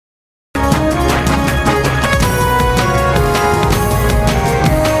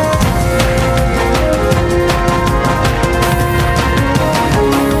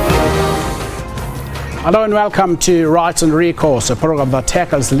Hello and welcome to Rights and Recourse, a program that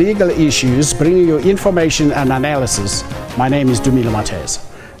tackles legal issues, bringing you information and analysis. My name is Dumile Matez.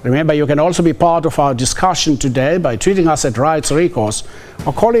 Remember, you can also be part of our discussion today by tweeting us at Rights Recourse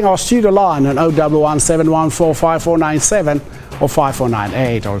or calling our studio line on 011 714 5497 or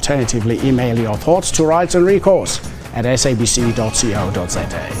 5498. Alternatively, email your thoughts to Rights and Recourse at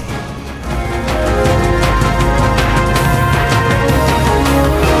sabc.co.za.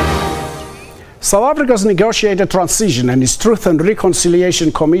 South Africa's negotiated transition and its Truth and Reconciliation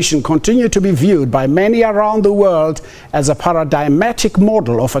Commission continue to be viewed by many around the world as a paradigmatic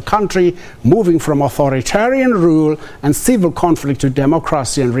model of a country moving from authoritarian rule and civil conflict to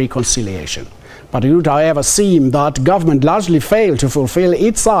democracy and reconciliation. But it would, however, seem that government largely failed to fulfill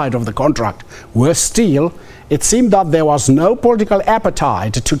its side of the contract. Worse still, it seemed that there was no political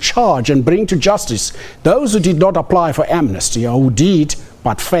appetite to charge and bring to justice those who did not apply for amnesty or who did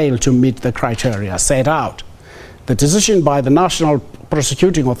but failed to meet the criteria set out. The decision by the National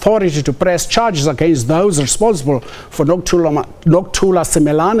Prosecuting Authority to press charges against those responsible for Nokuthula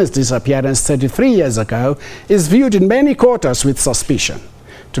Simelani's disappearance 33 years ago is viewed in many quarters with suspicion.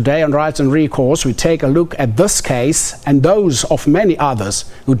 Today on Rights and Recourse, we take a look at this case and those of many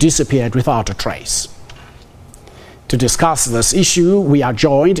others who disappeared without a trace. To discuss this issue, we are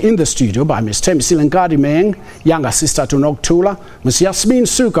joined in the studio by Ms. Thembisile Nkadimeng, younger sister to Nokuthula, Ms. Yasmin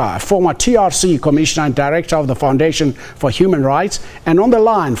Suka, former TRC Commissioner and Director of the Foundation for Human Rights, and on the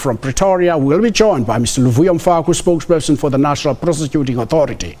line from Pretoria, we'll be joined by Mr. Luvuyo Mfaku, spokesperson for the National Prosecuting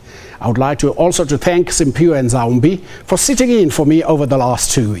Authority. I would like to also thank Simpiwe Nzaumbi for sitting in for me over the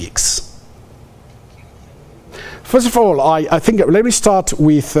last 2 weeks. First of all, I think let me start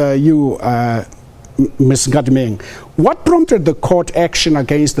with you, Ms. Nkadimeng. What prompted the court action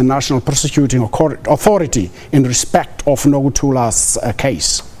against the National Prosecuting Authority in respect of Nokuthula's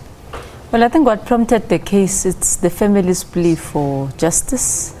case? Well, I think what prompted the case, it's the family's plea for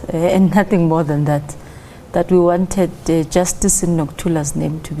justice and nothing more than that. That we wanted justice in Nokuthula's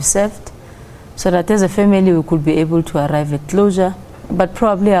name to be served, so that as a family we could be able to arrive at closure, but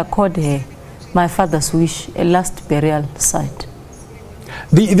probably accord her, my father's wish, a last burial site.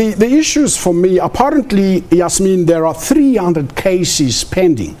 The issues for me, apparently, Yasmin, there are 300 cases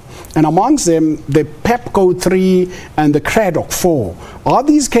pending, and amongst them the PEPCO 3 and the CRADOC 4. Are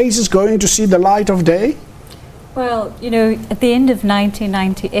these cases going to see the light of day? Well, you know, at the end of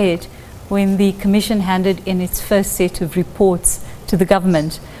 1998, when the Commission handed in its first set of reports to the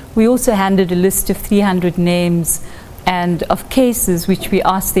government, we also handed a list of 300 names and of cases which we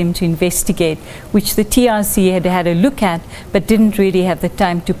asked them to investigate, which the TRC had had a look at but didn't really have the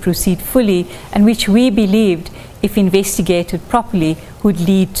time to proceed fully, and which we believed, if investigated properly, would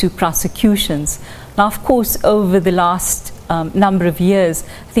lead to prosecutions. Now, of course, over the last number of years,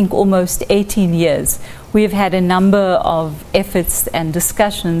 I think almost 18 years, we have had a number of efforts and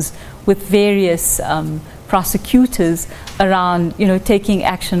discussions with various prosecutors around, you know, taking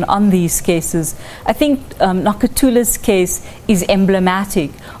action on these cases. I think Nokuthula's case is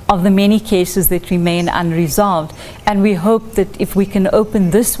emblematic of the many cases that remain unresolved, and we hope that if we can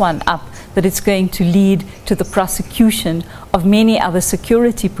open this one up, that it's going to lead to the prosecution of many other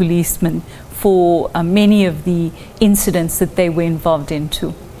security policemen for many of the incidents that they were involved in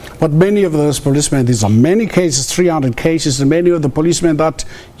too. But many of those policemen, these are many cases, 300 cases, and many of the policemen that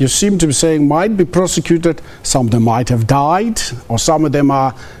you seem to be saying might be prosecuted, some of them might have died, or some of them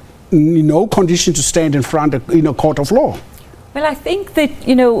are in no condition to stand in front of a court of law. Well, I think that,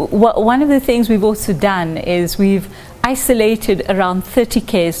 you know, one of the things we've also done is we've isolated around 30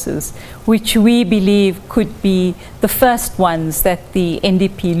 cases which we believe could be the first ones that the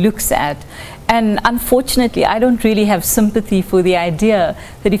NDP looks at. And unfortunately, I don't really have sympathy for the idea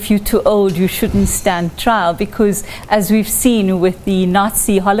that if you're too old, you shouldn't stand trial, because as we've seen with the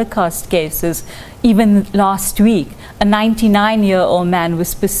Nazi Holocaust cases, even last week, a 99-year-old man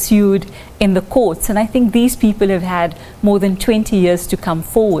was pursued in the courts, and I think these people have had more than 20 years to come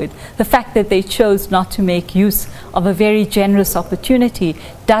forward. The fact that they chose not to make use of a very generous opportunity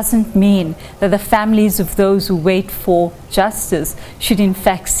doesn't mean that the families of those who wait for justice should in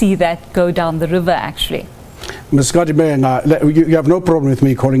fact see that go down the river, actually. Ms. Nkadimeng, you have no problem with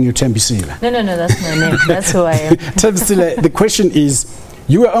me calling you Thembisile? No, that's my name. That's who I am. Thembisile, the question is,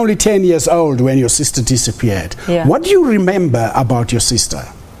 you were only 10 years old when your sister disappeared. Yeah. What do you remember about your sister?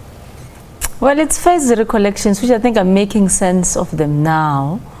 Well, it's first recollections, which I think I'm making sense of them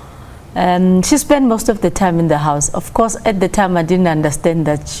now. She spent most of the time in the house. Of course, at the time, I didn't understand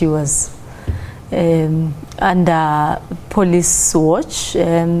that she was under police watch.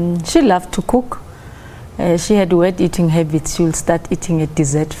 She loved to cook. She had weird eating habits. She would start eating at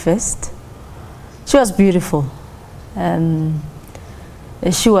dessert first. She was beautiful.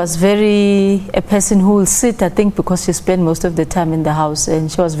 She was a person who will sit, I think because she spent most of the time in the house, and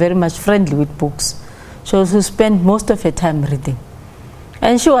she was very much friendly with books. She also spent most of her time reading.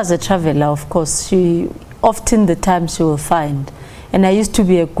 And she was a traveler, of course. Often the time she will find. And I used to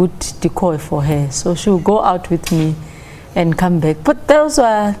be a good decoy for her. So she would go out with me and come back. But those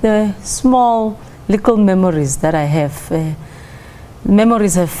are the small little memories that I have.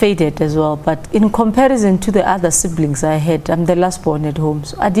 Memories have faded as well, but in comparison to the other siblings I had, I'm the last born at home,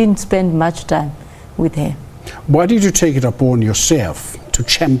 so I didn't spend much time with her. Why did you take it upon yourself to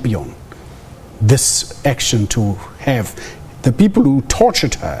champion this action, to have the people who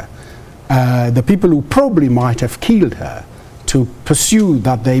tortured her, the people who probably might have killed her, to pursue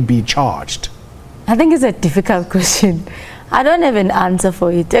that they be charged? I think it's a difficult question. I don't have an answer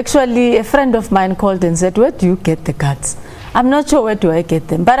for it. Actually, a friend of mine called and said, where do you get the guts? I'm not sure where do I get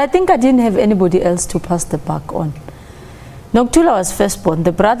them, but I think I didn't have anybody else to pass the buck on. Nokuthula was firstborn.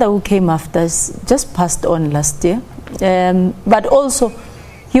 The brother who came after us just passed on last year. But also,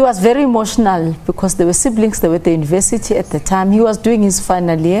 he was very emotional because there were siblings that were at the university at the time. He was doing his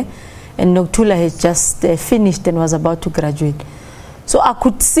final year, and Nokuthula had just finished and was about to graduate. So I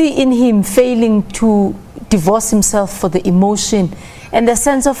could see in him failing to divorce himself for the emotion and the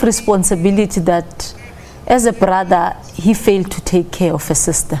sense of responsibility that as a brother, he failed to take care of a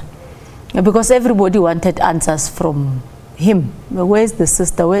sister. Because everybody wanted answers from him. Where's the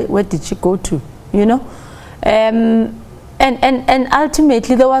sister? Where did she go to? You know? And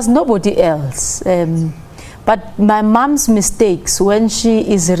ultimately, there was nobody else. But my mom's mistakes, when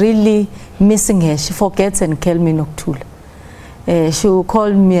she is really missing her, she forgets and calls me Nokuthula. She will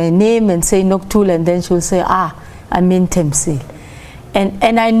call me a name and say Nokuthula, and then she will say, I mean Temsil.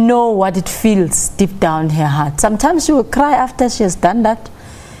 And I know what it feels deep down her heart. Sometimes she will cry after she has done that.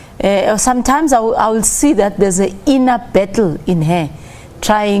 Or sometimes I will see that there's an inner battle in her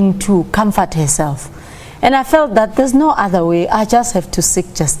trying to comfort herself. And I felt that there's no other way. I just have to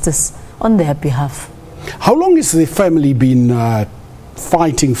seek justice on their behalf. How long has the family been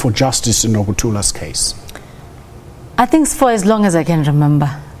fighting for justice in Nokuthula's case? I think for as long as I can remember.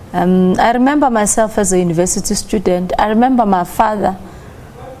 I remember myself as a university student. I remember my father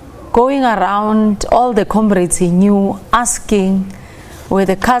going around all the comrades he knew, asking where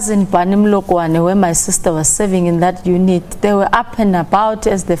the cousin Banimlokwane, where my sister was serving in that unit. They were up and about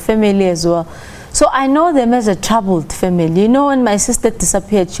as the family as well. So I know them as a troubled family. You know, when my sister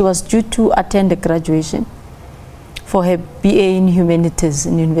disappeared, she was due to attend a graduation for her BA in Humanities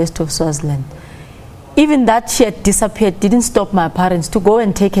in the University of Swaziland. Even that she had disappeared didn't stop my parents to go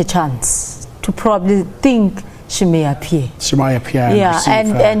and take a chance, to probably think she may appear. She might appear. Yeah,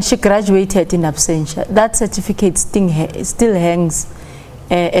 and she graduated in absentia. That certificate still hangs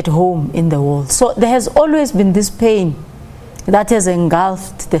at home in the wall. So there has always been this pain that has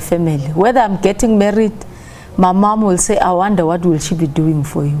engulfed the family. Whether I'm getting married, my mom will say, I wonder what will she be doing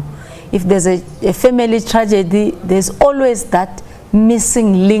for you. If there's a family tragedy, there's always that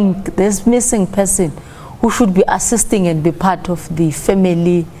missing link, this missing person who should be assisting and be part of the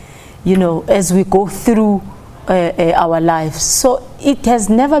family, you know, as we go through our lives. So it has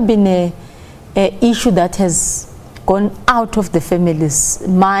never been a issue that has gone out of the family's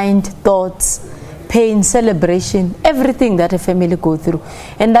mind, thoughts, pain, celebration, everything that a family go through.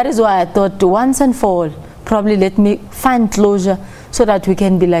 And that is why I thought once and for all, probably let me find closure so that we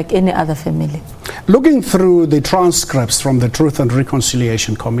can be like any other family. Looking through the transcripts from the Truth and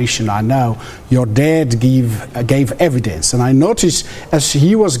Reconciliation Commission, I know your dad gave evidence, and I noticed as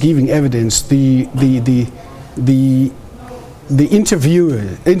he was giving evidence, the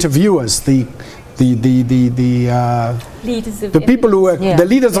interviewers, the people who were the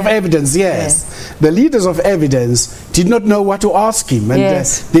leaders of evidence, the leaders of evidence did not know what to ask him, and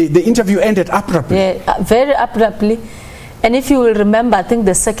the interview ended abruptly. Very abruptly. And if you will remember, I think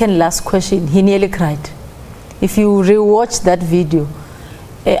the second last question, he nearly cried. If you rewatch that video,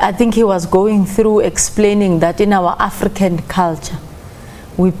 I think he was going through explaining that in our African culture,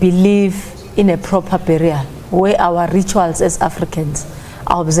 we believe in a proper burial, where our rituals as Africans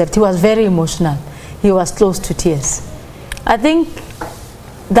are observed. He was very emotional. He was close to tears. I think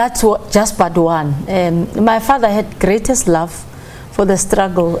that's just part one. My father had greatest love for the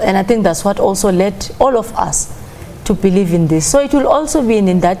struggle, and I think that's what also led all of us to believe in this. So it will also be an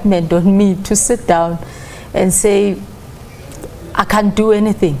indictment on me to sit down and say, I can't do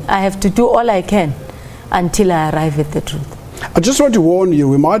anything. I have to do all I can until I arrive at the truth. I just want to warn you,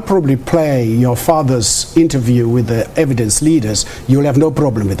 we might probably play your father's interview with the evidence leaders. You'll have no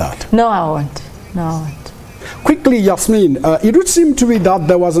problem with that. No, I won't. No, I won't. Quickly, Yasmin, it would seem to be that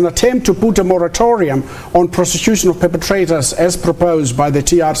there was an attempt to put a moratorium on prosecution of perpetrators as proposed by the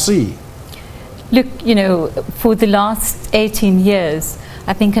TRC. Look, you know, for the last 18 years,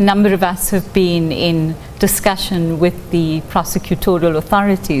 I think a number of us have been in discussion with the prosecutorial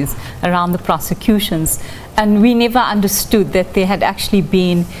authorities around the prosecutions, and we never understood that there had actually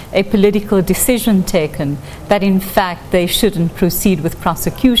been a political decision taken that in fact they shouldn't proceed with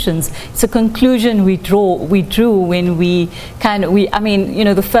prosecutions. It's a conclusion we drew when I mean, you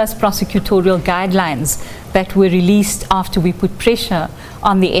know, the first prosecutorial guidelines that were released after we put pressure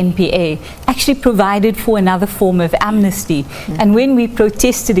on the NPA actually provided for another form of amnesty. And when we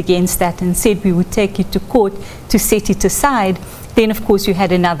protested against that and said we would take it to court to set it aside, then of course you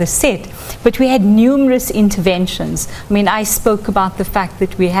had another set. But we had numerous interventions. I mean, I spoke about the fact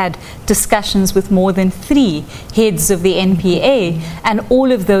that we had discussions with more than 3 heads of the NPA, and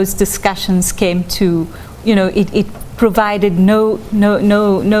all of those discussions came to, you know, it provided no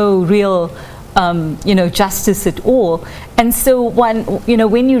real you know, justice at all. And so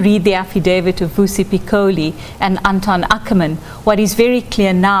when you read the affidavit of Vusi Piccoli and Anton Ackerman, what is very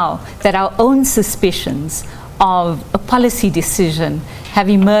clear now that our own suspicions of a policy decision have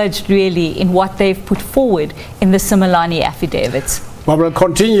emerged really in what they've put forward in the Simelane affidavits. Well, we'll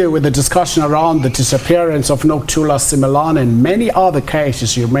continue with the discussion around the disappearance of Nokuthula Simelane and many other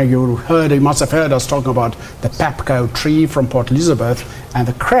cases. You must have heard us talking about the Pepco tree from Port Elizabeth and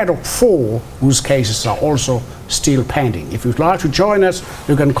the Craddock 4, whose cases are also still pending. If you'd like to join us,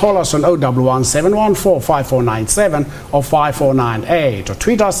 you can call us on 011 714 5497 or 5498, or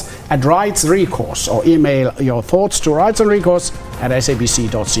tweet us at Rights Recourse, or email your thoughts to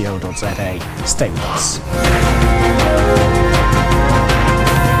rightsandrecourse@sabc.co.za. Stay with us.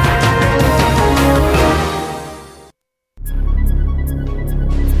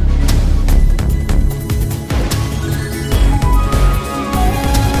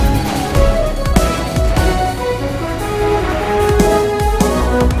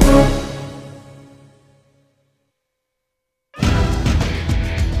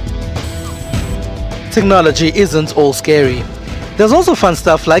 Technology isn't all scary. There's also fun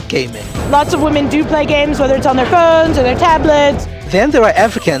stuff like gaming. Lots of women do play games, whether it's on their phones or their tablets. Then there are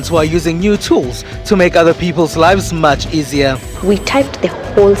Africans who are using new tools to make other people's lives much easier. We typed the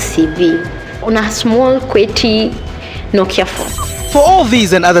whole CV on a small, QWERTY Nokia phone. For all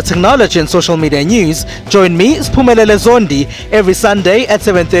these and other technology and social media news, join me, Spumelele Zondi, every Sunday at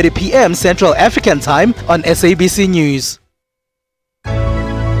 7:30 p.m. Central African Time on SABC News.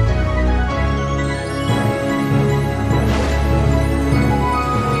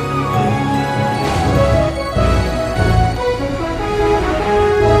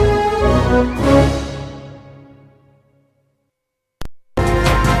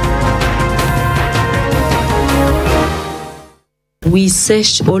 We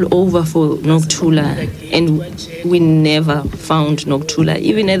searched all over for Nokuthula and we never found Nokuthula.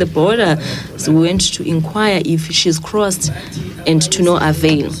 Even at the border, so we went to inquire if she's crossed, and to no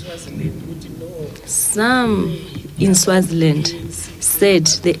avail. Some in Swaziland said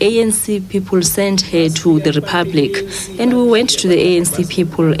the ANC people sent her to the Republic, and we went to the ANC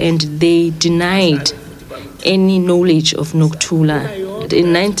people and they denied any knowledge of Nokuthula.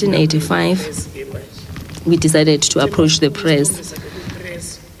 In 1985, we decided to approach the press.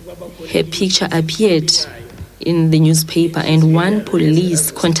 Her picture appeared in the newspaper, and one police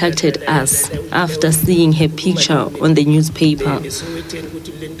contacted us after seeing her picture on the newspaper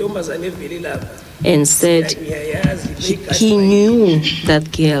and said he knew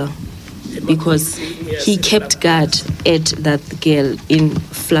that girl because he kept guard at that girl in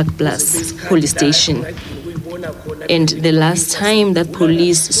Vlakplaas police station. And the last time that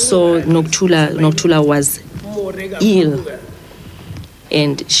police saw Nokuthula was ill,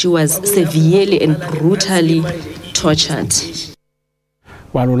 and she was severely and brutally tortured.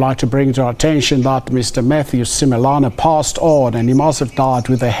 Well, we'd like to bring to our attention that Mr. Matthew Simelane passed on, and he must have died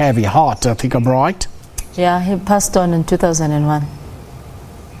with a heavy heart. I think I'm right? Yeah, he passed on in 2001.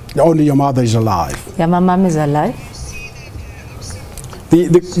 Only your mother is alive? Yeah, my mom is alive.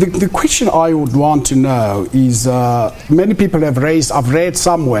 The question I would want to know is, many people have raised, I've read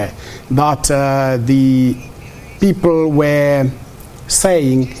somewhere that the people were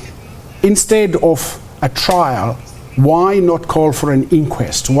saying, instead of a trial, why not call for an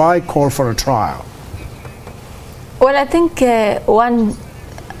inquest? Why call for a trial? Well, I think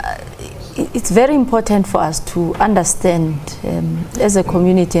it's very important for us to understand as a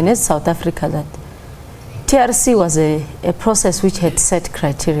community and as South Africa that TRC was a process which had set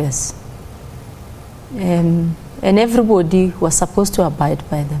criteria, and everybody was supposed to abide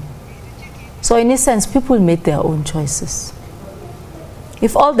by them. So in a sense, people made their own choices.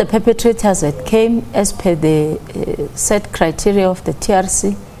 If all the perpetrators had came as per the set criteria of the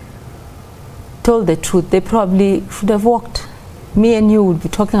TRC, told the truth, they probably should have walked. Me and you would be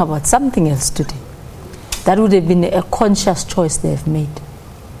talking about something else today. That would have been a conscious choice they have made.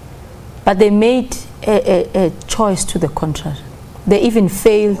 But they made a choice to the contrary. They even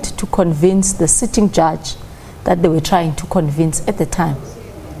failed to convince the sitting judge that they were trying to convince at the time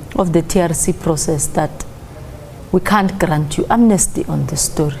of the TRC process that we can't grant you amnesty on this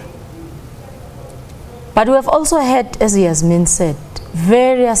story. But we have also had, as Yasmin said,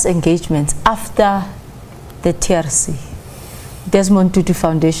 various engagements after the TRC. Desmond Tutu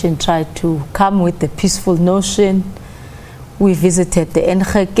Foundation tried to come with the peaceful notion. We visited the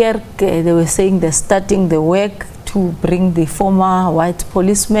NG Kerk. They were saying they're starting the work to bring the former white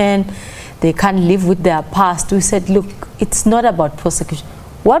policemen. They can't live with their past. We said, look, it's not about prosecution.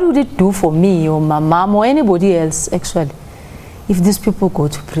 What would it do for me or my mom or anybody else, actually, if these people go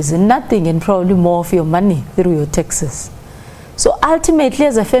to prison? Nothing, and probably more of your money through your taxes. So ultimately,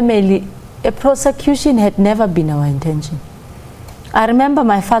 as a family, a prosecution had never been our intention. I remember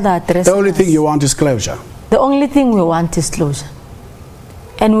my father addressing The only us. thing you want is closure. The only thing we want is closure.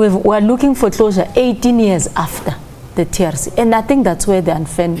 And we're looking for closure 18 years after the TRC. And I think that's where the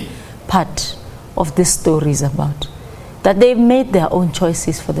unfair part of this story is about. That they've made their own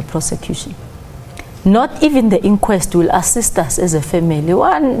choices for the prosecution. Not even the inquest will assist us as a family.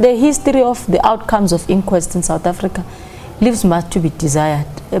 One, the history of the outcomes of inquests in South Africa leaves much to be desired.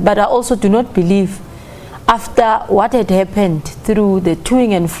 But I also do not believe, after what had happened through the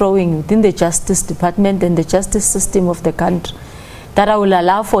toing and froing within the Justice Department and the justice system of the country, that I will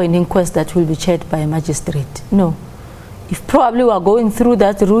allow for an inquest that will be chaired by a magistrate. No. If probably we are going through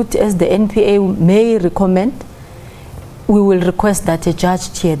that route, as the NPA may recommend, we will request that a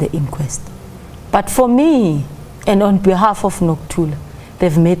judge chair the inquest. But for me, and on behalf of Nokuthula,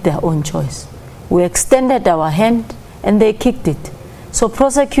 they've made their own choice. We extended our hand and they kicked it. So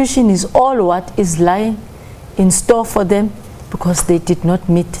prosecution is all what is lying in store for them because they did not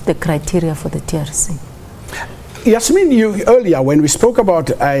meet the criteria for the TRC. Yasmin, you earlier when we spoke about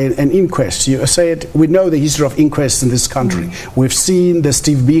an inquest, you said we know the history of inquests in this country. We've seen the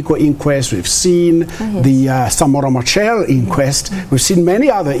Steve Biko inquest, we've seen the Samora Machel inquest, we've seen many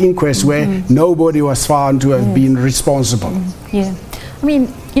other inquests where nobody was found to have been responsible. Yeah, I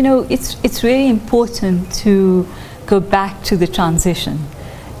mean, you know, it's really important to go back to the transition,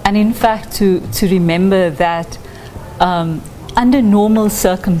 and in fact to remember that under normal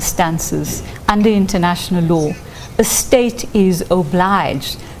circumstances, under international law, a state is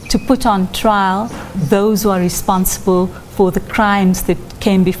obliged to put on trial those who are responsible for the crimes that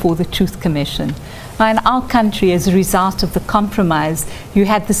came before the Truth Commission. Now, in our country, as a result of the compromise, you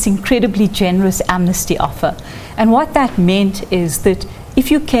had this incredibly generous amnesty offer. And what that meant is that if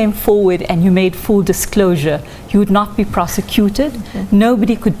you came forward and you made full disclosure, you would not be prosecuted.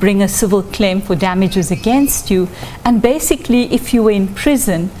 Nobody could bring a civil claim for damages against you. And basically, if you were in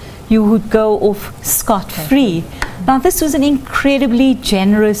prison, you would go off scot-free. Now, this was an incredibly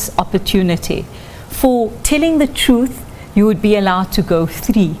generous opportunity. For telling the truth, you would be allowed to go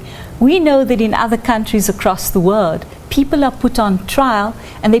free. We know that in other countries across the world, people are put on trial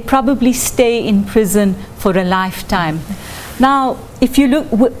and they probably stay in prison for a lifetime. Now, if you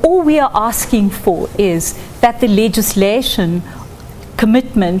look, all we are asking for is that the legislation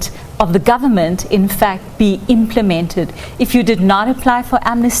commitment of the government, in fact, be implemented. If you did not apply for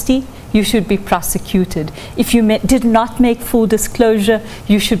amnesty, you should be prosecuted. If you did not make full disclosure,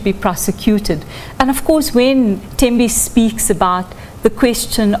 you should be prosecuted. And of course, when Thembi speaks about the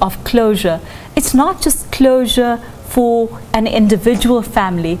question of closure, it's not just closure for an individual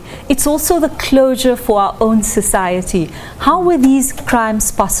family, it's also the closure for our own society. How were these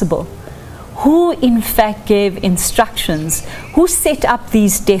crimes possible? Who in fact gave instructions? Who set up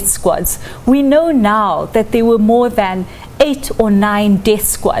these death squads? We know now that there were more than 8 or 9 death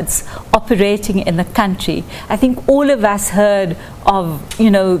squads operating in the country. I think all of us heard of,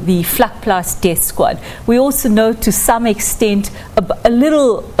 the Vlakplaas death squad. We also know to some extent a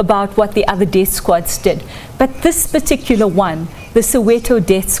little about what the other death squads did. But this particular one, the Soweto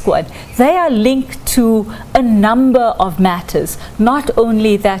death squad, they are linked to a number of matters, not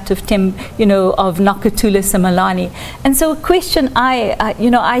only that of Nokuthula Simelane. And so a question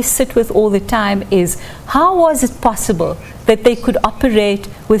I sit with all the time is, how was it possible that they could operate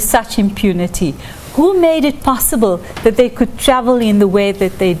with such impunity? Who made it possible that they could travel in the way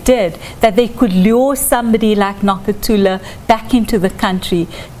that they did, that they could lure somebody like Nokuthula back into the country,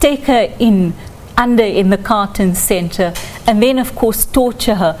 take her in the Carlton Center, and then of course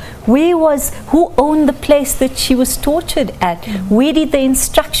torture her. Who owned the place that she was tortured at? Where did the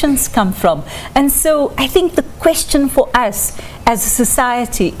instructions come from? And so I think the question for us as a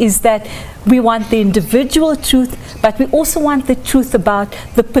society is that we want the individual truth, but we also want the truth about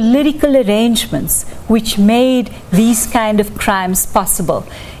the political arrangements which made these kind of crimes possible.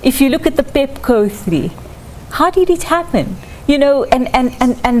 If you look at the PEPCO 3, how did it happen? You know,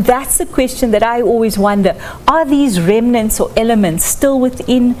 and that's the question that I always wonder. Are these remnants or elements still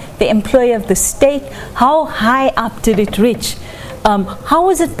within the employ of the state? How high up did it reach? How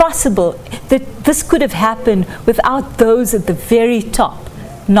is it possible that this could have happened without those at the very top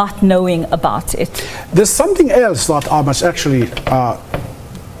not knowing about it? There's something else that I must actually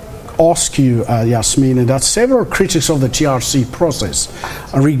ask you, Yasmin, and that several critics of the TRC process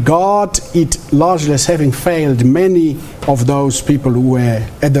regard it largely as having failed many of those people who were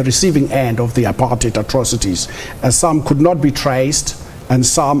at the receiving end of the apartheid atrocities, as some could not be traced and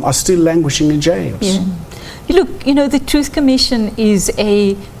some are still languishing in jails. Yeah. Look, you know, the Truth Commission is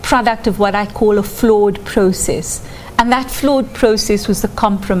a product of what I call a flawed process. And that flawed process was the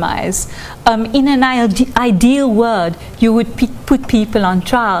compromise. In an ideal world, you would put people on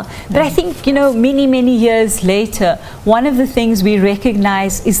trial. But I think, you know, many, many years later, one of the things we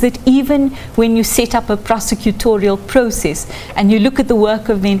recognize is that even when you set up a prosecutorial process and you look at the work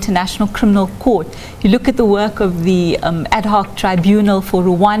of the International Criminal Court, you look at the work of the ad hoc tribunal for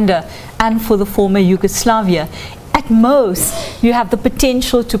Rwanda and for the former Yugoslavia, at most, you have the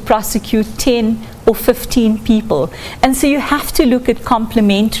potential to prosecute 10 or 15 people. And so you have to look at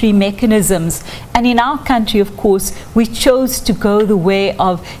complementary mechanisms. And in our country, of course, we chose to go the way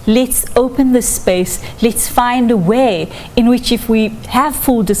of let's open the space, let's find a way in which if we have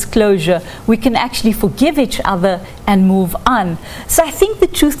full disclosure, we can actually forgive each other and move on. So I think the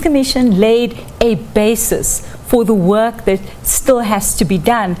Truth Commission laid a basis for the work that still has to be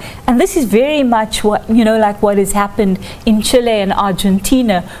done. And this is very much what, you know, like what has happened in Chile and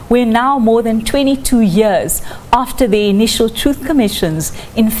Argentina, where now more than 22 years after the initial Truth Commissions,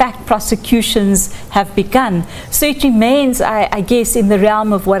 in fact, prosecutions have begun. So it remains, I guess, in the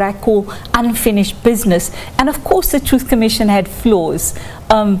realm of what I call unfinished business. And of course, the Truth Commission had flaws.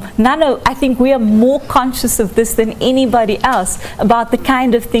 I think we are more conscious of this than anybody else about the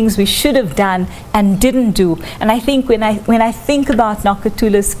kind of things we should have done and didn't do. And I think when I think about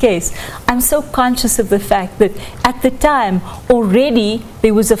Nokuthula's case, I'm so conscious of the fact that at the time already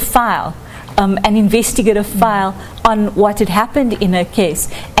there was a file, an investigative file on what had happened in her case,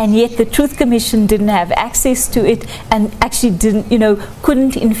 and yet the Truth Commission didn't have access to it and actually didn't, you know,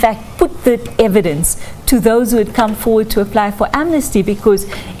 couldn't in fact put the evidence to those who had come forward to apply for amnesty, because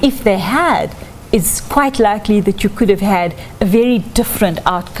if they had, it's quite likely that you could have had a very different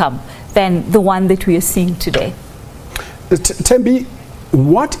outcome than the one that we are seeing today. Thembi,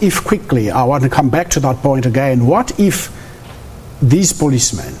 what if, quickly, I want to come back to that point again, what if these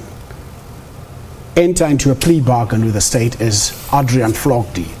policemen enter into a plea bargain with the state as Adrian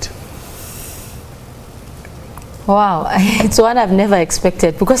Flock did? Wow, it's one I've never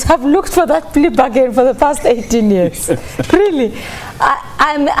expected, because I've looked for that plea bargain for the past 18 years. Really.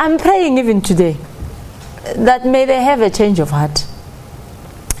 I'm praying even today that may they have a change of heart.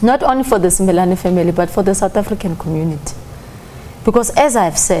 Not only for the Simelane family, but for the South African community. Because as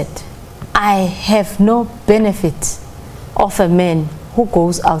I've said, I have no benefit of a man who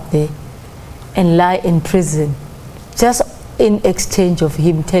goes out there and lie in prison just in exchange of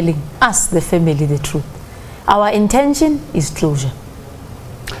him telling us, the family, the truth. Our intention is closure.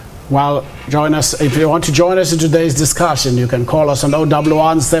 Well, join us. If you want to join us in today's discussion, you can call us on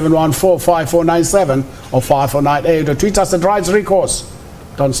 011 714 5497 or 5498, or tweet us at Recourse.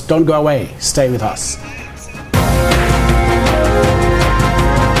 Don't go away. Stay with us.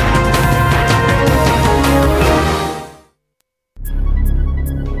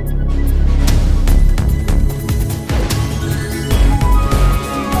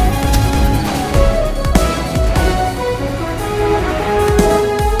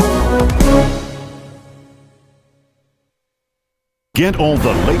 Get all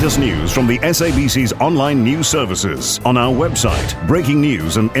the latest news from the SABC's online news services on our website. Breaking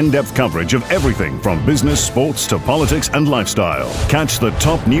news and in-depth coverage of everything from business, sports to politics and lifestyle. Catch the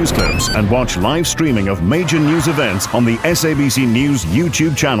top news clips and watch live streaming of major news events on the SABC News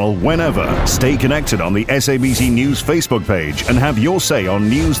YouTube channel whenever. Stay connected on the SABC News Facebook page and have your say on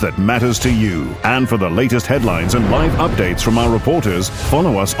news that matters to you. And for the latest headlines and live updates from our reporters,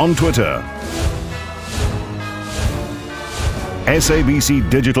 follow us on Twitter. SABC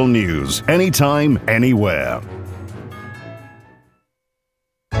Digital News, anytime, anywhere.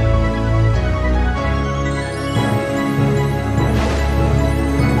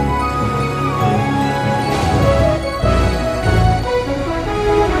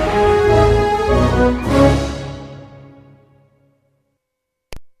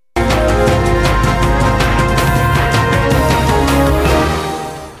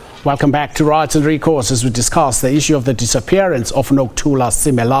 Welcome back to Rights and Recourse as we discuss the issue of the disappearance of Nokuthula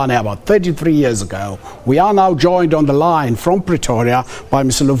Simelane about 33 years ago. We are now joined on the line from Pretoria by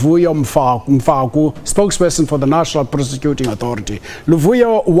Mr. Luvuyo Mfaku, spokesperson for the National Prosecuting Authority.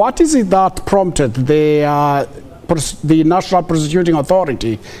 Luvuyo, what is it that prompted the National Prosecuting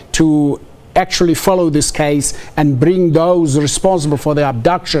Authority to actually follow this case and bring those responsible for the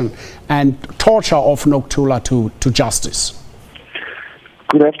abduction and torture of Nokuthula to justice?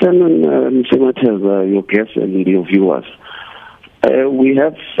 Good afternoon, Mr. Matters, your guests and your viewers. We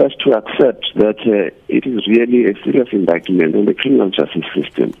have first to accept that it is really a serious indictment on the criminal justice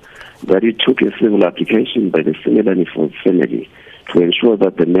system, that it took a civil application by the Simelane family to ensure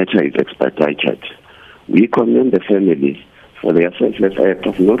that the matter is expedited. We commend the family for their selfless act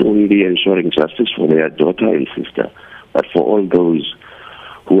of not only ensuring justice for their daughter and sister, but for all those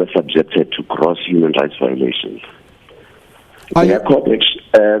who were subjected to gross human rights violations. I'm saying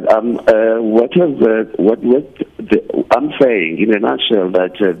in a nutshell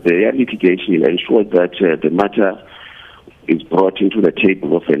that their litigation ensured that the matter is brought into the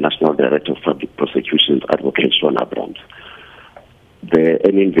table of the National Director of Public Prosecutions, Advocate Sean Abrams.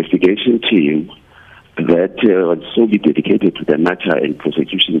 An investigation team that was solely dedicated to the matter and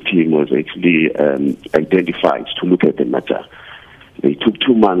prosecution team was actually identified to look at the matter. They took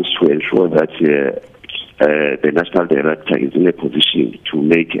 2 months to ensure that the National Director is in a position to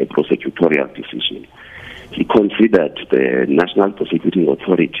make a prosecutorial decision. He considered the National Prosecuting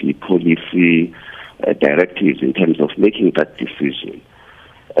Authority policy directives in terms of making that decision.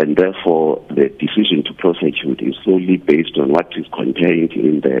 And therefore, the decision to prosecute is solely based on what is contained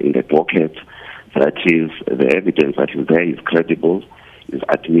in the docket. That is, the evidence that is there is credible, is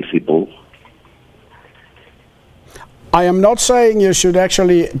admissible. I am not saying you should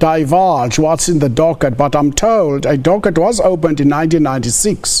actually divulge what's in the docket, but I'm told a docket was opened in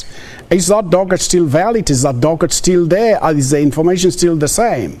 1996. Is that docket still valid? Is that docket still there? Is the information still the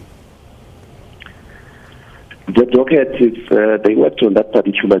same? The docket is, they worked on that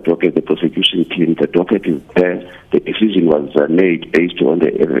particular docket, the prosecution team. The docket is there. The decision was made based on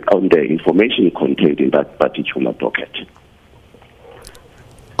the information contained in that particular docket.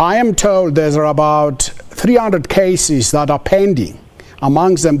 I am told there are about 300 cases that are pending,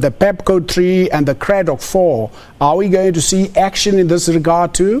 amongst them the PEPCO 3 and the CREDOC 4. Are we going to see action in this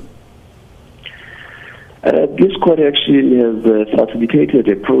regard too? This court action has facilitated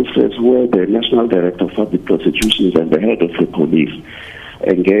a process where the National Director of Public Prosecutions and the head of the police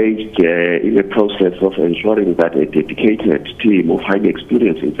engaged in a process of ensuring that a dedicated team of highly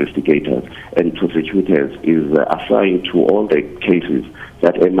experienced investigators and prosecutors is assigned to all the cases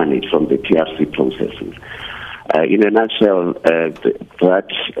that emanate from the TRC processes. In a nutshell,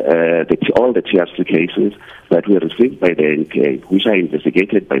 all the TRC cases that were received by the NPA, which are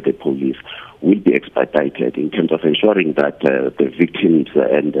investigated by the police, will be expedited in terms of ensuring that the victims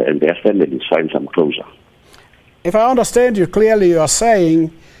and their families find some closure. If I understand you clearly, you are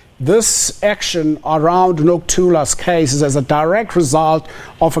saying this action around Nokuthula's case is as a direct result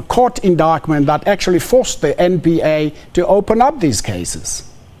of a court indictment that actually forced the NPA to open up these cases.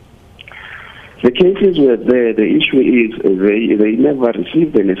 The cases were there. The issue is they never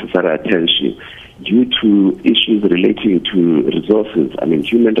received the necessary attention due to issues relating to resources,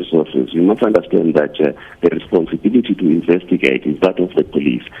 human resources. You must understand that the responsibility to investigate is that of the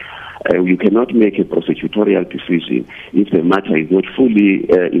police. You cannot make a prosecutorial decision if the matter is not fully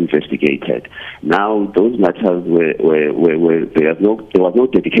investigated. Now, those matters there was no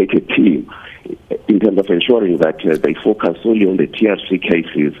dedicated team in terms of ensuring that they focus solely on the TRC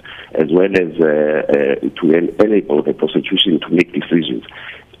cases as well as to enable the prosecution to make decisions.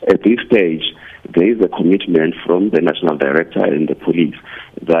 At this stage, there is a commitment from the National Director and the police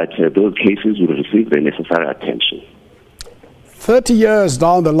that those cases will receive the necessary attention. 30 years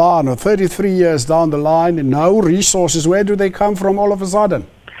down the line or 33 years down the line, no resources, where do they come from all of a sudden?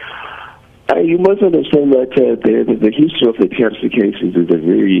 You must understand that the history of the TRC cases is a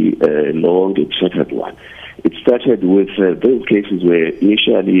very long and checkered one. It started with those cases were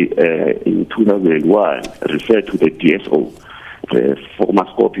initially in 2001 referred to the DSO, the former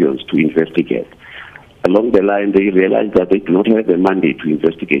Scorpions, to investigate. Along the line, they realized that they do not have the money to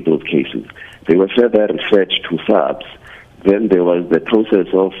investigate those cases. They were further referred to SABC. Then there was the process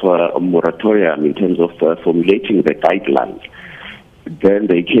of a moratorium in terms of formulating the guidelines. Then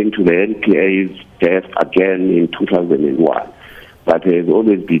they came to the NPA's desk again in 2001. But there's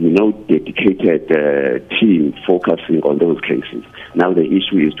always been no dedicated team focusing on those cases. Now the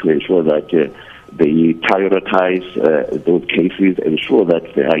issue is to ensure that they prioritize those cases, ensure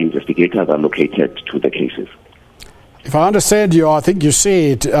that their investigators are located to the cases. If I understand you, I think you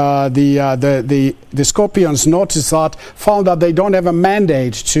said the Scorpions noticed that, found that they don't have a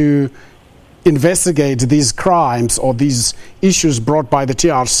mandate to investigate these crimes or these issues brought by the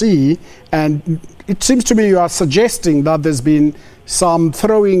TRC, and it seems to me you are suggesting that there's been some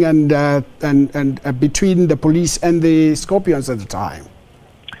throwing and between the police and the Scorpions at the time.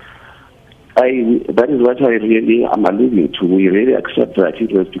 That is what I really am alluding to. We really accept that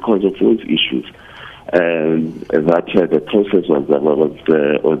it was because of those issues that the process was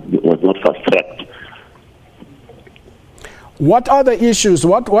not fast-tracked. What are the issues?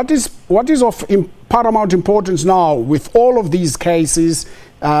 What is of paramount importance now with all of these cases?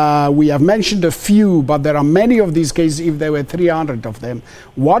 We have mentioned a few, but there are many of these cases. If there were 300 of them,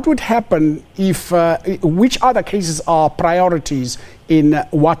 what would happen if? Which other cases are priorities in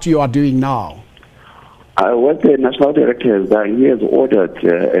what you are doing now? What the National Director has done, he has ordered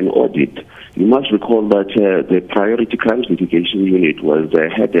an audit. You must recall that the Priority Crimes Litigation Unit was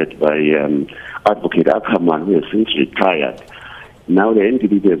headed by Advocate Ackerman, who has since retired. Now the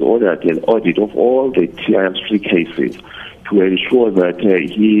NDP has ordered an audit of all the TRC cases to ensure that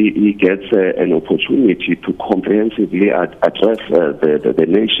he gets an opportunity to comprehensively address the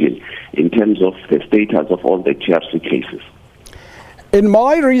nation in terms of the status of all the TRC cases. In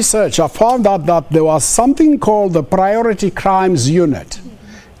my research, I found out that there was something called the Priority Crimes Unit.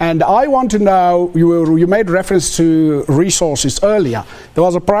 And I want to know, you made reference to resources earlier. There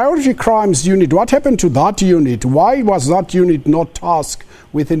was a Priority Crimes Unit. What happened to that unit? Why was that unit not tasked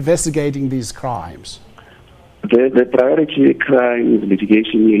with investigating these crimes? The Priority Crimes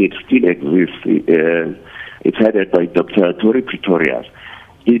Litigation Unit still exists. It's headed by Dr. Tori Pretorius.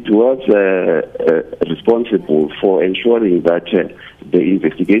 It was responsible for ensuring that the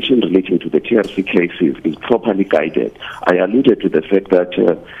investigation relating to the TRC cases is properly guided. I alluded to the fact that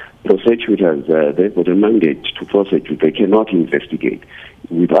prosecutors, they've got a mandate to prosecute. They cannot investigate.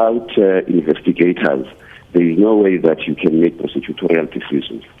 Without investigators, there is no way that you can make prosecutorial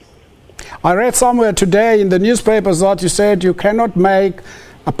decisions. I read somewhere today in the newspapers that you said you cannot make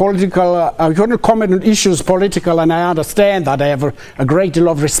a political, you cannot comment on issues political, and I understand that. I have a great deal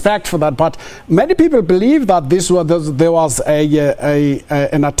of respect for that. But many people believe that there was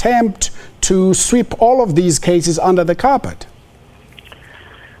an attempt to sweep all of these cases under the carpet.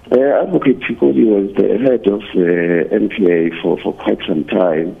 Advocate Pikoli was the head of NPA for quite some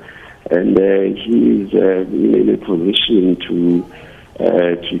time, and he is in a position to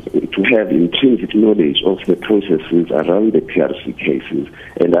have intrinsic knowledge of the processes around the PRC cases.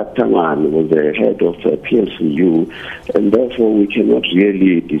 And Ataman was the head of PLCU, and therefore we cannot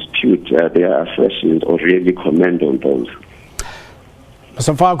really dispute their assertions or really comment on those.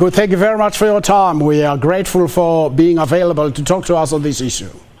 Mr. Mfaku, thank you very much for your time. We are grateful for being available to talk to us on this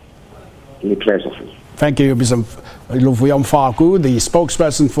issue. It's a pleasure. Thank you, Mr. Mfaku, the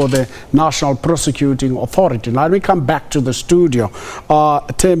spokesperson for the National Prosecuting Authority. Now we come back to the studio.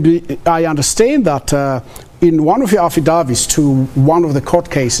 Tembi, I understand that in one of your affidavits to one of the court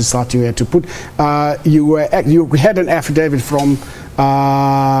cases that you had to put, you had an affidavit from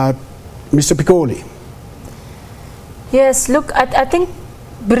Mr. Pikoli. Yes, look, I think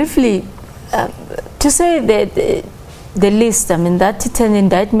briefly, to say that the list, I mean, that it's an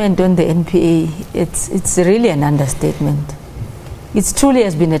indictment on the NPA, it's really an understatement. It truly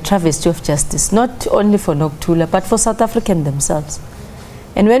has been a travesty of justice, not only for Nokuthula, but for South Africans themselves.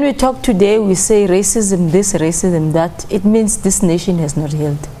 And when we talk today, we say racism this, racism that, it means this nation has not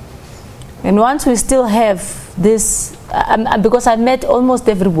healed. And once we still have this, because I met almost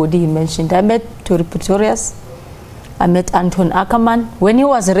everybody he mentioned. I met Tori Pretorius, I met Anton Ackerman. When he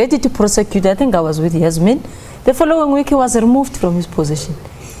was ready to prosecute, I think I was with Yasmin, the following week he was removed from his position.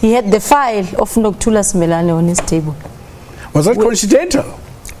 He had the file of Nokuthula Simelane on his table. Was that coincidental?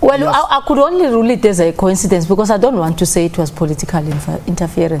 Well, yes. I could only rule it as a coincidence because I don't want to say it was political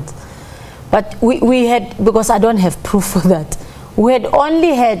interference. But we had, because I don't have proof for that, we had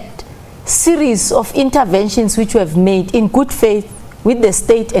only had series of interventions which we have made in good faith with the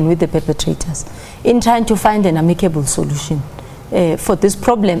state and with the perpetrators in trying to find an amicable solution for this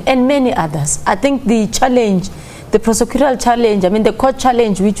problem and many others. I think the challenge, the prosecutorial challenge, I mean the court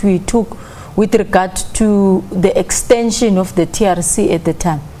challenge which we took with regard to the extension of the TRC at the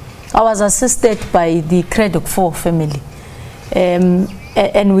time, I was assisted by the Credit 4 family.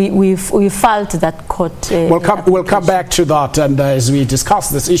 And we filed that court. We'll come back to that, and as we discuss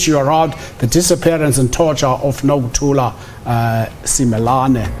this issue around the disappearance and torture of Nokuthula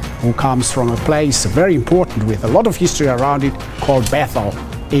Simelane, who comes from a place very important with a lot of history around it called Bethel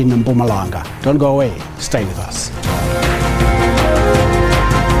in Mpumalanga. Don't go away. Stay with us.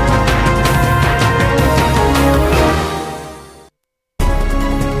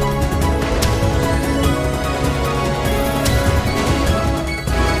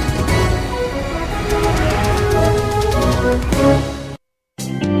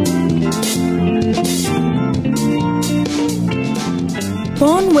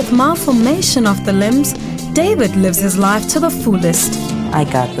 Born with malformation of the limbs, David lives his life to the fullest. I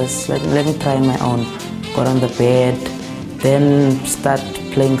got this. Let me try on my own. Got on the bed, then start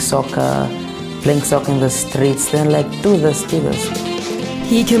playing soccer in the streets, then like, do this.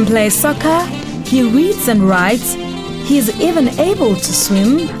 He can play soccer, he reads and writes, he is even able to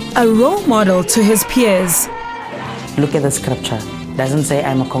swim, a role model to his peers. Look at the scripture. It doesn't say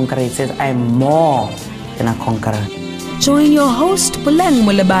I'm a conqueror, it says I'm more than a conqueror. Join your host Buleng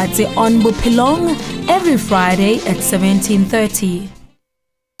Mulebadze on Bophelong every Friday at 17:30.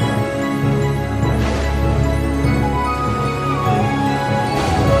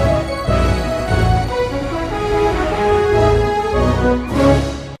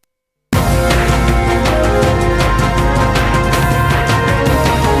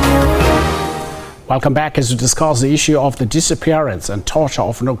 Welcome back as we discuss the issue of the disappearance and torture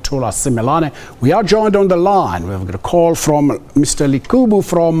of Nokuthula Simelane. We are joined on the line. We've got a call from Mr. Likubu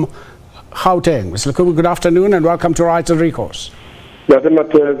from Gauteng. Mr. Likubu, good afternoon and welcome to Rights and Recourse.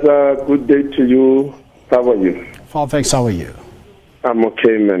 Good day to you. How are you? Fine, thanks. How are you? I'm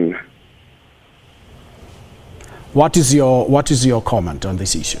okay, man. What is your comment on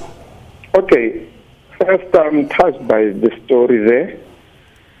this issue? Okay. First, I'm touched by the story there.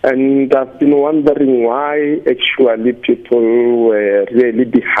 And I've been wondering why actually people were really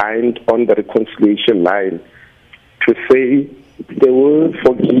behind on the reconciliation line to say they will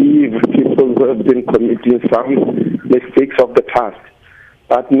forgive people who have been committing some mistakes of the past.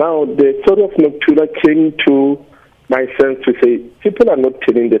 But now the story of Nokuthula came to my sense to say people are not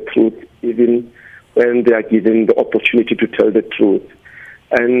telling the truth even when they are given the opportunity to tell the truth.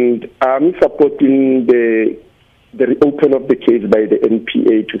 And I'm supporting the reopen of the case by the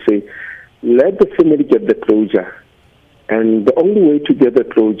NPA to say, let the family get the closure. And the only way to get the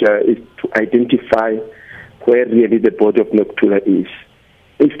closure is to identify where really the body of Nokuthula is.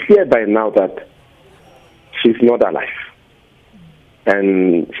 It's clear by now that she's not alive.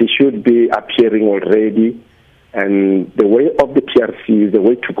 And she should be appearing already. And the way of the TRC is the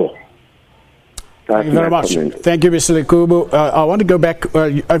way to go. Thank you very much. Thank you, Mr. Likubu. I want to go back.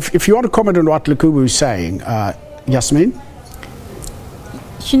 If you want to comment on what Likubu is saying, Yasmin?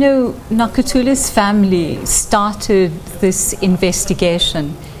 You know, Nokuthula's family started this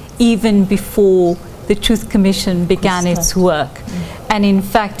investigation even before the Truth Commission began its work. And in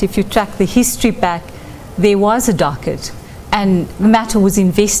fact, if you track the history back, there was a docket and the matter was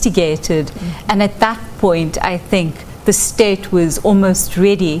investigated. And at that point, I think the state was almost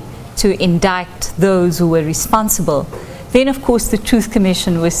ready to indict those who were responsible. Then, of course, the Truth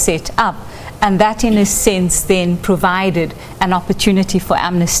Commission was set up. And that, in a sense, then provided an opportunity for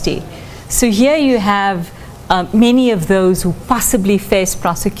amnesty. So here you have many of those who possibly face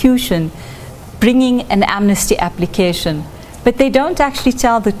prosecution bringing an amnesty application, but they don't actually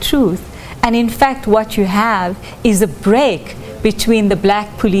tell the truth. And in fact, what you have is a break between the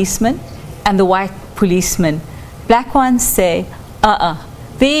black policeman and the white policeman. Black ones say, there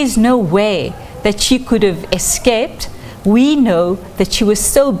is no way that she could have escaped. We know that she was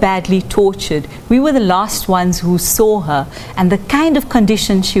so badly tortured. We were the last ones who saw her, and the kind of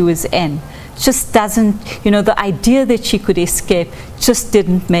condition she was in just doesn't, the idea that she could escape just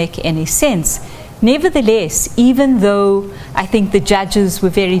didn't make any sense. Nevertheless, even though I think the judges were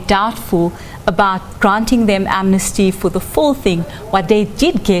very doubtful about granting them amnesty for the full thing, what they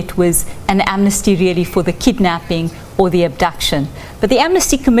did get was an amnesty really for the kidnapping or the abduction. But the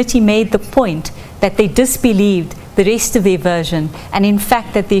Amnesty Committee made the point that they disbelieved the rest of their version, and in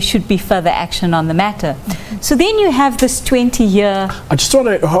fact that there should be further action on the matter. So then you have this 20-year... I just want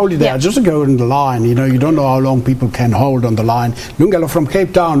to hold you there, just to go on the line. You don't know how long people can hold on the line. Lungelo from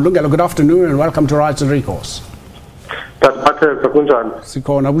Cape Town. Lungelo, good afternoon and welcome to Rights and Recourse.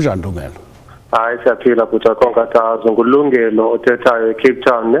 Sikhona bunjani Lungelo? Hayi siyaphila butha konkatazo ngulungelo othethayo Cape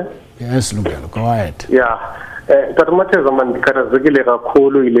Town ne? Yes Lungelo, go ahead. Yeah. Tata Matheza mandikhathazekile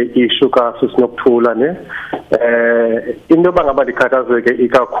kakhulu ile issue kaSisi Nokuthula ne into yoba ngaba ndikhathazeke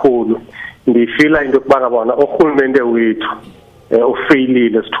ikakhulu ndifila into yokuba ngabona urhulumente wethu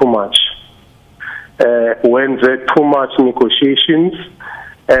ufailile is too much wenze too much negotiations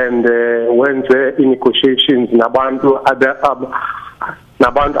and wenze negotiations nabantu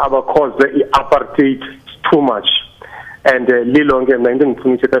abakhoze i-apartheid too much and lilonke mna into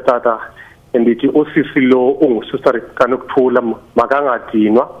engifuna ithetha tata ndithi usisi lo ungusisister kaNokuthula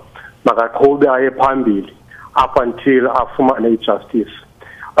makangadinwa makaqhube aye phambili up until afumane ijustice.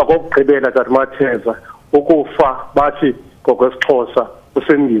 Akokugqibela Tata Matheza ukufa bathi ngokwesiXhosa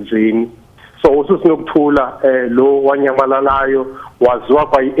usembizeni. So usisi Nokuthula lo wanyamalalayo waziwa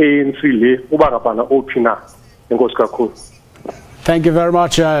kwa iANC le uba ngabana ophi na. Enkosi kakhulu. Thank you very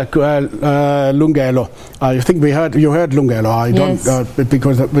much, Lungelo. I think you heard Lungelo. I don't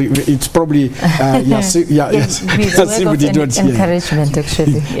because it's probably encouragement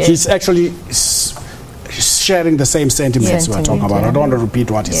actually. He's actually sharing the same sentiments we're talking about. I don't want to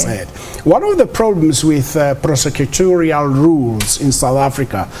repeat what he said. One of the problems with prosecutorial rules in South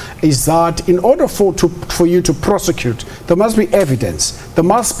Africa is that in order for you to prosecute, there must be evidence. There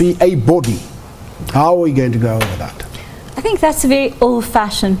must be a body. How are we going to go over that? I think that's a very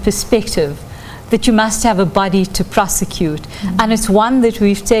old-fashioned perspective, that you must have a body to prosecute. And it's one that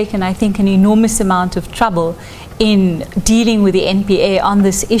we've taken, I think, an enormous amount of trouble in dealing with the NPA on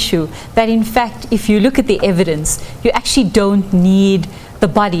this issue, that in fact, if you look at the evidence, you actually don't need the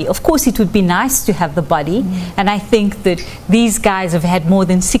body. Of course, it would be nice to have the body, and I think that these guys have had more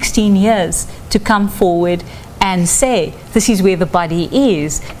than 16 years to come forward and say, this is where the body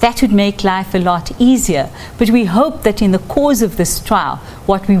is. That would make life a lot easier. But we hope that in the course of this trial,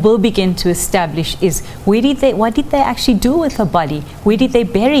 what we will begin to establish is, what did they actually do with the body? Where did they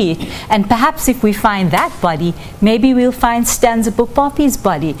bury it? And perhaps if we find that body, maybe we'll find Stanza Popi's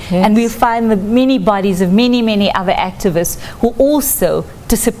body, and we'll find the many bodies of many, many other activists who also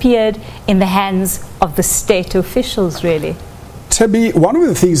disappeared in the hands of the state officials, really. Tebi, one of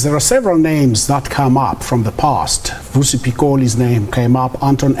the things, there are several names that come up from the past. Vusi Pikoli's name came up,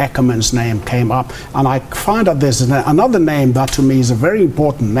 Anton Eckerman's name came up, and I find that there's another name that to me is a very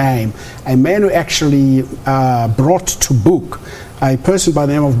important name, a man who actually brought to book a person by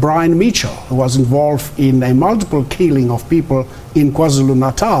the name of Brian Mitchell, who was involved in a multiple killing of people in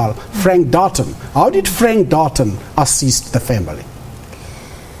KwaZulu-Natal, Frank Dutton. How did Frank Dutton assist the family?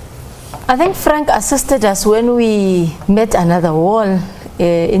 I think Frank assisted us when we met another wall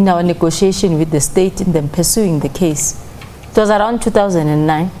in our negotiation with the state in them pursuing the case. It was around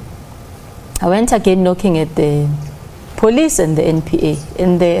 2009. I went again knocking at the police and the NPA,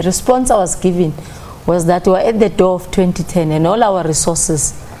 and the response I was given was that we were at the door of 2010 and all our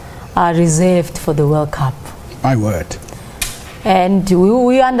resources are reserved for the World Cup. My word. And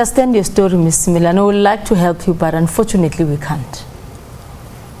we understand your story, Ms. Milan. We would like to help you, but unfortunately we can't.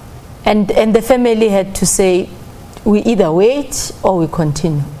 And the family had to say, we either wait or we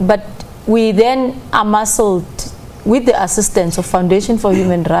continue. But we then are muscled with the assistance of Foundation for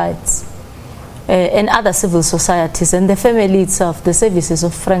Human Rights and other civil societies and the family itself, the services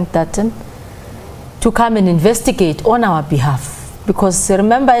of Frank Dutton, to come and investigate on our behalf. Because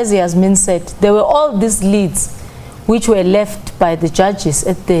remember, as Yasmin said, there were all these leads which were left by the judges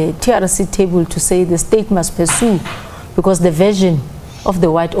at the TRC table to say the state must pursue, because the version of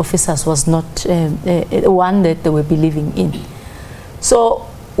the white officers was not one that they were believing in. So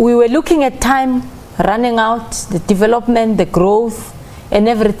we were looking at time running out, the development, the growth, and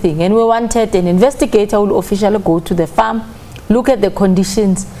everything. And we wanted an investigator who will officially go to the farm, look at the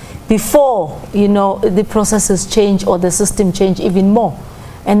conditions before, you know, the processes change or the system change even more.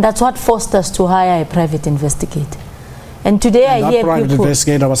 And that's what forced us to hire a private investigator. And today I hear that private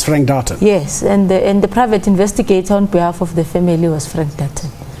investigator was Frank Dutton. Yes, and the private investigator on behalf of the family was Frank Dutton.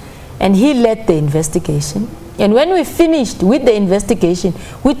 And he led the investigation. And when we finished with the investigation,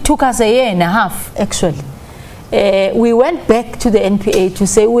 which took us a year and a half, actually, we went back to the NPA to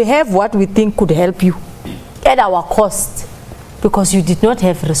say, we have what we think could help you at our cost, because you did not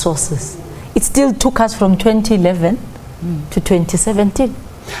have resources. It still took us from 2011 to 2017.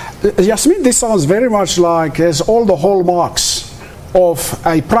 Yasmin, this sounds very much like there's all the hallmarks of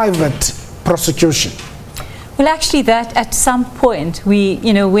a private prosecution. Well, actually, that at some point,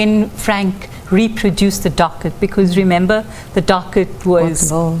 when Frank reproduced the docket, because remember, the docket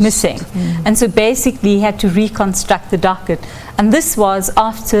was missing. And so basically, he had to reconstruct the docket. And this was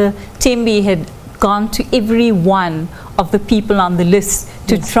after Tembi had gone to every one of the people on the list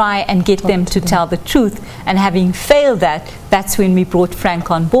to try and get them to tell the truth. And having failed that, that's when we brought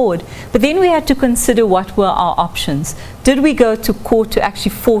Frank on board. But then we had to consider what were our options. Did we go to court to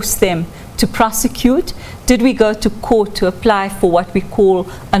actually force them to prosecute? Did we go to court to apply for what we call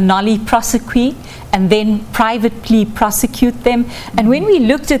a nollie prosequi and then privately prosecute them? And when we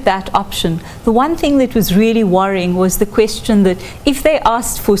looked at that option, the one thing that was really worrying was the question that if they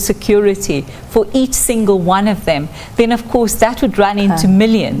asked for security for each single one of them, then of course that would run into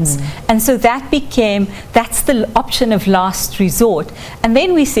millions. And so that's the option of last resort. And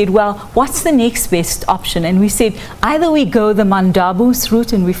then we said, well, what's the next best option? And we said, either we go the Mandabus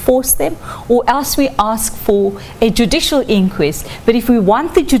route and we force them, or else we ask for a judicial inquest. But if we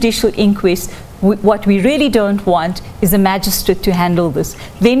want the judicial inquest, what we really don't want is a magistrate to handle this.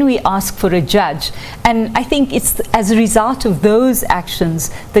 Then we ask for a judge. And I think it's as a result of those actions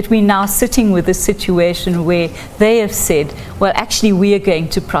that we're now sitting with a situation where they have said, well, actually, we are going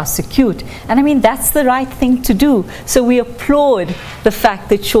to prosecute. And I mean, that's the right thing to do. So we applaud the fact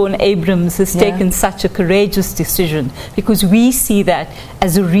that Sean Abrams has taken such a courageous decision, because we see that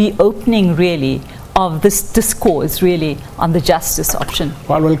as a reopening, really, of this discourse, really, on the justice option.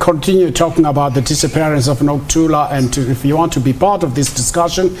 Well, we'll continue talking about the disappearance of Nokuthula, and if you want to be part of this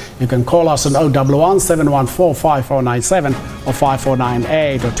discussion, you can call us on 011 714 5497 or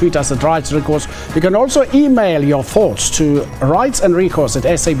 5498, or tweet us at Rights Recourse. You can also email your thoughts to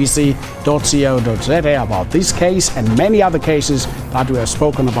rightsandrecourse@sabc.co.za about this case and many other cases that we have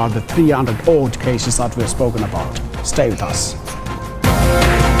spoken about, the 300 odd cases that we have spoken about. Stay with us.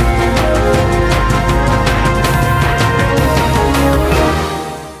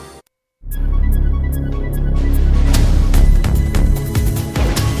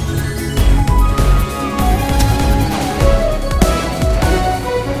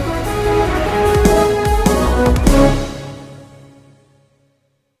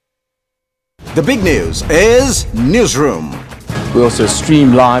 The big news is Newsroom. We also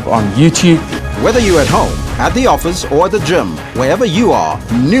stream live on YouTube. Whether you're at home, at the office, or at the gym, wherever you are,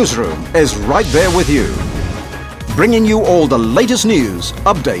 Newsroom is right there with you. Bringing you all the latest news,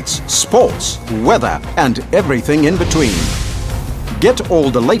 updates, sports, weather, and everything in between. Get all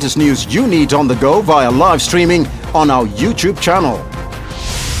the latest news you need on the go via live streaming on our YouTube channel.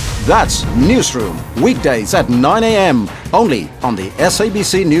 That's Newsroom, weekdays at 9 a.m. only on the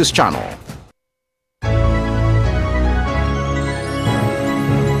SABC News Channel.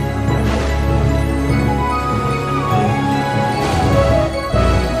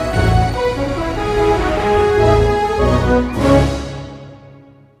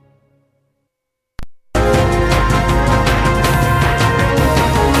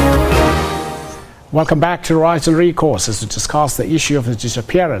 Welcome back to Rights and Recourse as we discuss the issue of the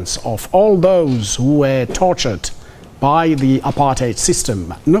disappearance of all those who were tortured by the apartheid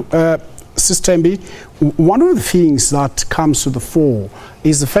system. Systembi, one of the things that comes to the fore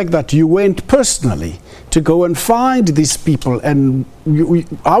is the fact that you went personally to go and find these people, and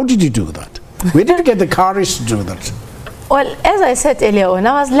how did you do that? Where did you get the courage to do that? Well, as I said earlier on,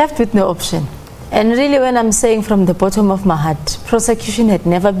 I was left with no option. And really, when I'm saying from the bottom of my heart, prosecution had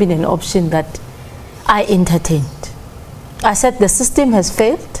never been an option that I entertained. I said the system has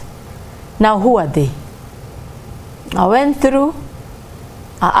failed. Now who are they? I went through,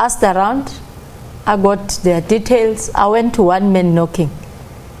 I asked around, I got their details. I went to one man knocking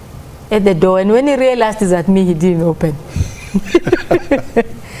at the door, and when he realized it's at me, he didn't open.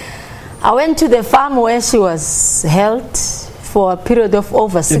 I went to the farm where she was held for a period of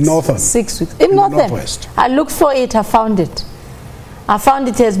over 6 weeks. In Northwest. I looked for it, I found it. I found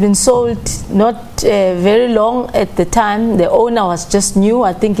it has been sold not very long at the time. The owner was just new.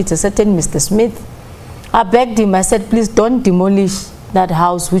 I think it's a certain Mr. Smith. I begged him. I said, please don't demolish that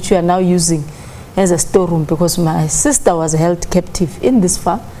house which we are now using as a storeroom, because my sister was held captive in this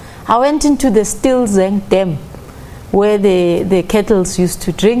farm. I went into the Stilzeng Dam where the kettles used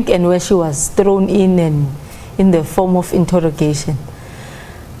to drink and where she was thrown in the form of interrogation.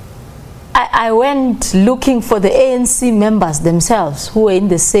 I went looking for the ANC members themselves who were in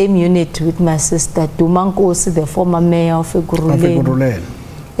the same unit with my sister, Dumankosi, the former mayor of Ekurhuleni,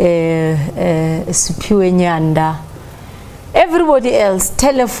 Siphiwe Nyanda, everybody else,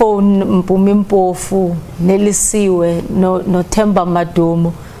 telephone, Mpumi Mpofu, Nelisiwe, Nothemba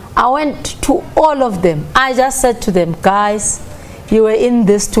Madomo. I went to all of them. I just said to them, guys, you were in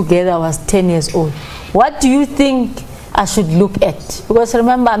this together. I was 10 years old. What do you think I should look at? Because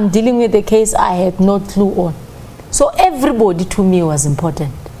remember, I'm dealing with a case I had no clue on. So everybody to me was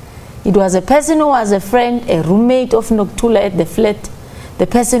important. It was a person who was a friend, a roommate of Nokuthula at the flat, the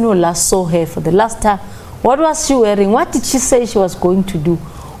person who last saw her for the last time. What was she wearing? What did she say she was going to do?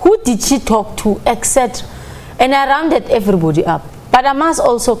 Who did she talk to, etc. And I rounded everybody up. But I must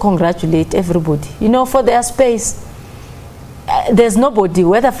also congratulate everybody, you know, for their space. There's nobody,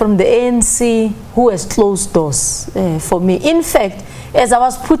 whether from the ANC, who has closed doors for me. In fact, as I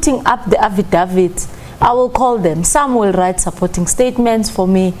was putting up the affidavits, I will call them. Some will write supporting statements for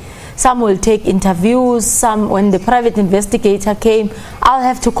me. Some will take interviews. Some, when the private investigator came, I'll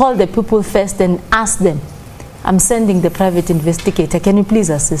have to call the people first and ask them. I'm sending the private investigator. Can you please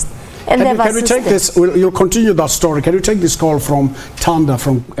assist? And can we take this? You'll continue that story. Can you take this call from Tanda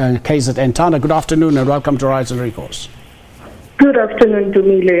from KZN? Tanda, good afternoon and welcome to Rights and Recourse. Good afternoon,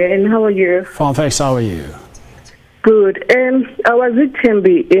 Dumile, and how are you? Fine, thanks. How are you? Good. I was with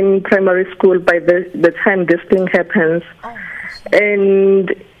Tembi in primary school by the time this thing happens. And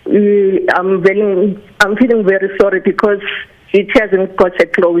I'm feeling very sorry because it hasn't got a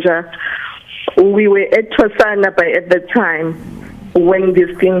closure. We were at Tosana at the time when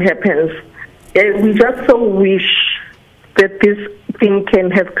this thing happens. And we just so wish that this thing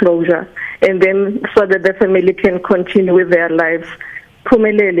can have closure, and then so that the family can continue with their lives.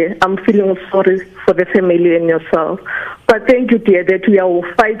 Pumelele, I'm feeling sorry for the family and yourself. But thank you, dear, that we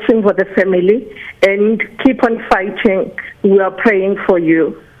are fighting for the family and keep on fighting. We are praying for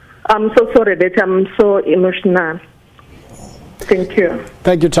you. I'm so sorry that I'm so emotional. Thank you.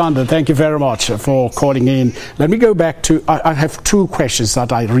 Thank you, Tanda. Thank you very much for calling in. Let me go back to, I have two questions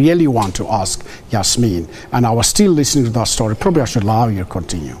that I really want to ask Yasmin. And I was still listening to that story. Probably I should allow you to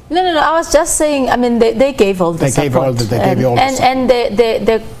continue. No. I was just saying, I mean, they gave all the support. They gave you all the support. And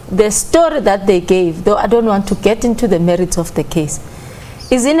the story that they gave, though I don't want to get into the merits of the case,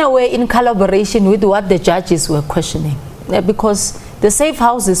 is in a way in collaboration with what the judges were questioning. Because the safe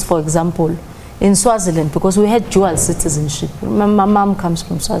houses, for example, in Swaziland, because we had dual citizenship. My mom comes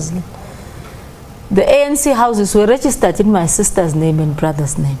from Swaziland. The ANC houses were registered in my sister's name and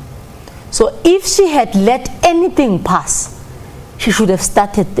brother's name. So if she had let anything pass, she should have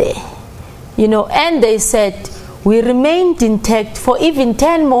started there. You know, and they said we remained intact for even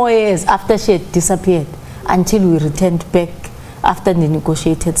 10 more years after she had disappeared, until we returned back after the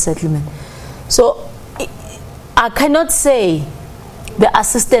negotiated settlement. So I cannot say the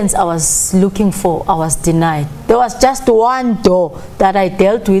assistance I was looking for, I was denied. There was just one door that I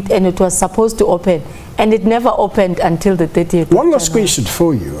dealt with, and it was supposed to open, and it never opened until the 30th. One last question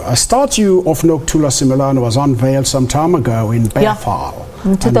for you. A statue of Nokuthula Simelane was unveiled some time ago in Bethal.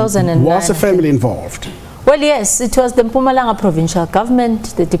 In 2009. Was the family involved? Well, yes, it was the Mpumalanga provincial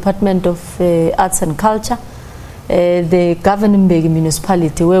government, the Department of Arts and Culture, the governing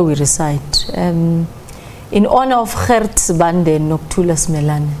municipality where we reside. In honor of Gert Bande Nokuthula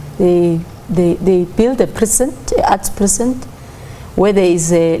Simelane, they built a present, an arts present, where there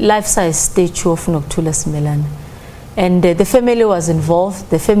is a life-size statue of Nokuthula Simelane. And the family was involved.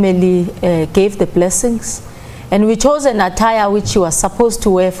 The family gave the blessings. And we chose an attire which she was supposed to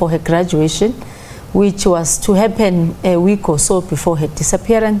wear for her graduation, which was to happen a week or so before her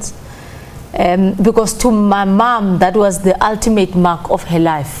disappearance. Because to my mom, that was the ultimate mark of her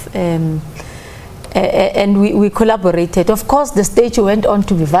life. And we collaborated. Of course, the statue went on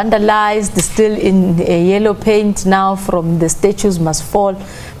to be vandalized, still in yellow paint now from the statues must fall.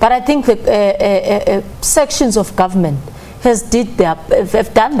 But I think sections of government have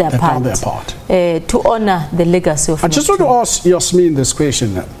done their part to honor the legacy of I just want to ask Yasmin this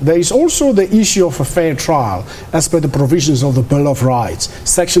question. There is also the issue of a fair trial as per the provisions of the Bill of Rights,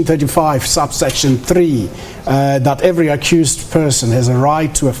 Section 35, subsection 3, that every accused person has a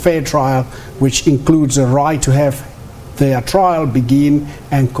right to a fair trial, which includes a right to have their trial begin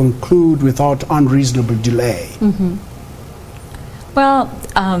and conclude without unreasonable delay. Mm-hmm. Well,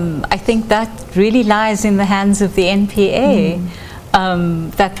 I think that really lies in the hands of the NPA,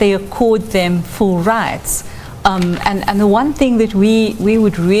 that they accord them full rights. And the one thing that we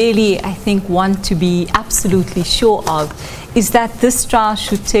would really, I think, want to be absolutely sure of is that this trial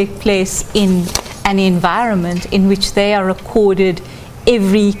should take place in an environment in which they are accorded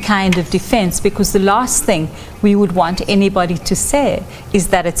every kind of defense, because the last thing we would want anybody to say is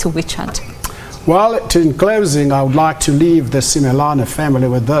that it's a witch hunt. Well, in closing, I would like to leave the Simelane family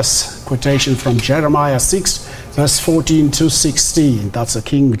with this quotation from Jeremiah 6, verse 14 to 16. That's the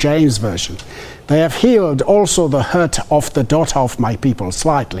King James Version. They have healed also the hurt of the daughter of my people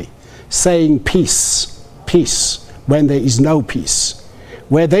slightly, saying, peace, peace, when there is no peace.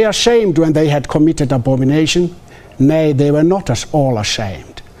 Were they ashamed when they had committed abomination? Nay, they were not at all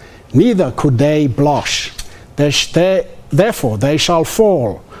ashamed. Neither could they blush. Therefore they shall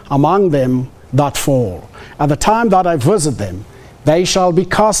fall among them that fall. At the time that I visit them, they shall be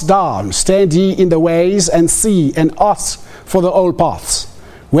cast down. Stand ye in the ways, and see, and ask for the old paths.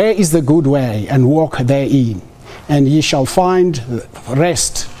 Where is the good way, and walk therein? And ye shall find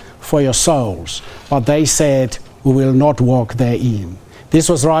rest for your souls. But they said, we will not walk therein. This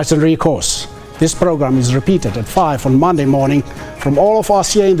was Right and Recourse. This program is repeated at 5 on Monday morning. From all of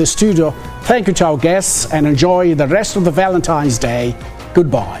us here in the studio, thank you to our guests, and enjoy the rest of the Valentine's Day.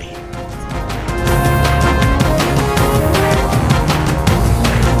 Goodbye.